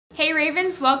Hey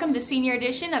Ravens, welcome to Senior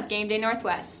Edition of GameDay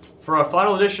Northwest. For our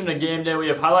final edition of GameDay, we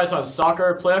have highlights on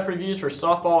soccer, playoff reviews for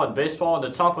softball and baseball, and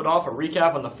to top it off, a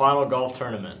recap on the final golf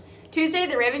tournament. Tuesday,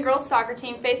 the Raven girls soccer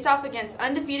team faced off against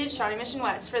undefeated Shawnee Mission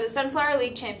West for the Sunflower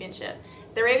League Championship.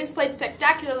 The Ravens played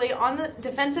spectacularly on the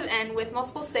defensive end with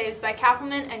multiple saves by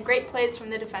Kappelman and great plays from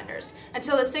the defenders,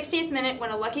 until the 60th minute when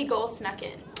a lucky goal snuck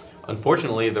in.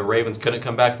 Unfortunately, the Ravens couldn't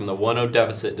come back from the 1-0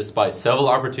 deficit despite several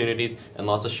opportunities and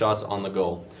lots of shots on the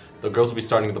goal. The girls will be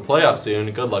starting the playoffs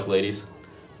soon. Good luck, ladies.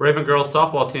 Raven girls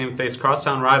softball team faced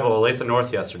crosstown rival Olathe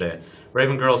North yesterday.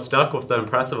 Raven girls stuck with the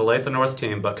impressive Olathe North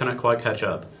team but couldn't quite catch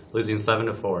up, losing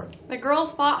 7-4. The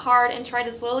girls fought hard and tried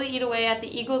to slowly eat away at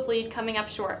the Eagles' lead, coming up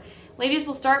short. Ladies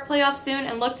will start playoffs soon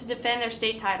and look to defend their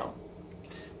state title.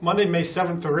 Monday, May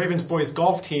 7th, the Ravens boys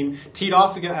golf team teed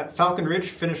off again at Falcon Ridge,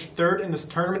 finished third in this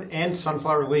tournament and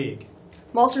Sunflower League.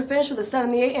 Mulster finished with a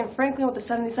 78 and Franklin with a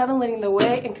 77 leading the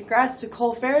way, and congrats to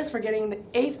Cole Ferris for getting the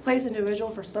 8th place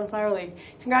individual for Sunflower League.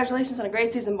 Congratulations on a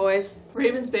great season, boys.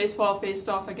 Ravens baseball faced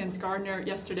off against Gardner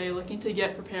yesterday, looking to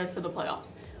get prepared for the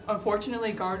playoffs.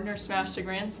 Unfortunately, Gardner smashed a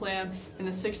grand slam in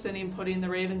the 6th inning, putting the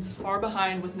Ravens far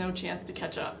behind with no chance to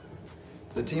catch up.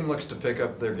 The team looks to pick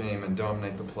up their game and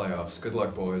dominate the playoffs. Good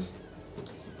luck, boys.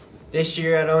 This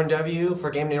year at ONW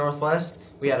for GameDay Northwest,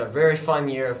 we had a very fun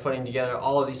year of putting together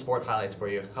all of these sport highlights for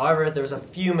you. However, there was a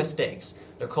few mistakes.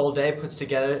 Nicole Day puts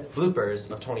together bloopers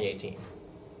of 2018.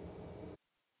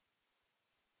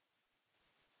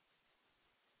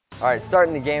 All right,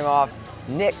 starting the game off,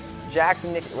 wait,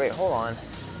 hold on.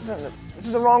 This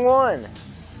is the wrong one.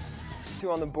 2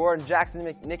 on the board, Jackson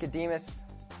Nicodemus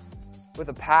with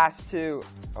a pass to,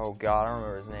 oh God, I don't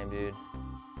remember his name, dude.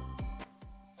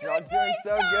 Y'all doing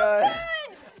so good.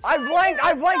 I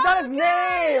blanked on his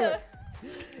name!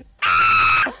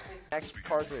 Next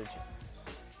cartridge.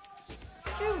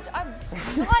 Shoot, I'm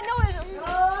not knowing.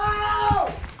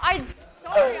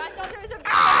 Sorry, I thought there was a.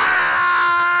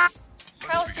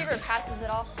 Kyle Schieber passes it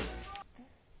off.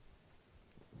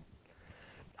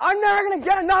 I'm never gonna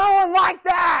get another one like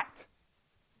that!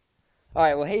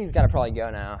 Alright, well, Hayes gotta probably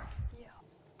go now. Yeah.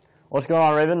 What's going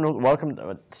on, Raven? Welcome.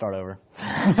 Start over.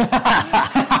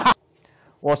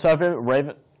 What's up,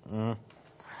 Raven?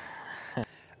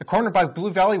 A corner by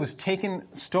Blue Valley was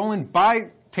stolen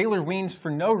by Taylor Weens for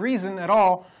no reason at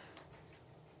all.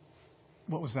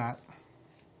 What was that?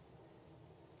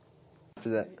 After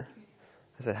that,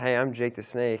 I said, hey, I'm Jake the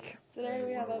Snake. Today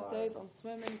we have updates on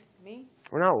swimming. Me?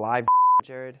 We're not live,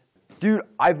 Jared. Dude,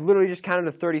 I've literally just counted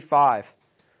to 35.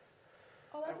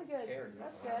 Oh, that's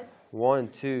good. 1,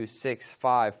 2, 6,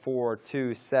 5, 4,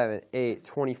 2, 7, 8,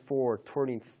 24,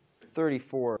 20,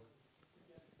 34.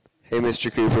 Hey,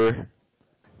 Mr. Cooper.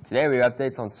 Today we have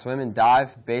updates on swim and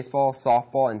dive, baseball,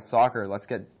 softball, and soccer.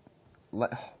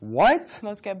 What?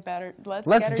 Let's get better.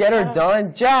 Let's get her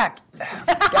done. Jack!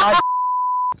 God.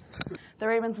 The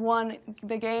Ravens won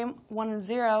the game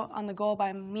 1-0 on the goal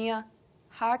by Mia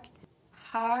Hack.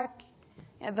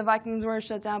 And the Vikings were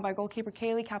shut down by goalkeeper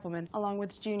Kaylee Kappelman, along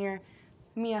with junior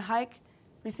Mia Hike,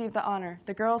 received the honor.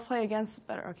 The girls play against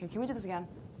okay, can we do this again?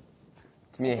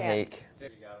 It's Mia Hake.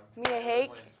 Mia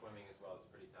Hake.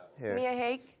 Here. Mia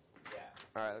Hake.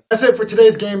 All right, that's it for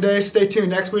today's game day. Stay tuned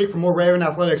next week for more Raven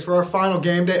Athletics. For our final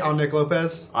game day, I'm Nick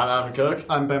Lopez. I'm Adam Cook.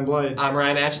 I'm Ben Blades. I'm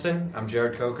Ryan Atchison. I'm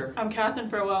Jared Coker. I'm Catherine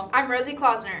Farewell. I'm Rosie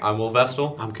Klausner. I'm Will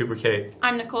Vestal. I'm Cooper Kate.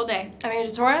 I'm Nicole Day. I'm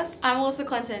Angela Torres. I'm Melissa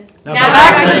Clinton. Now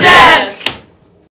back to the desk!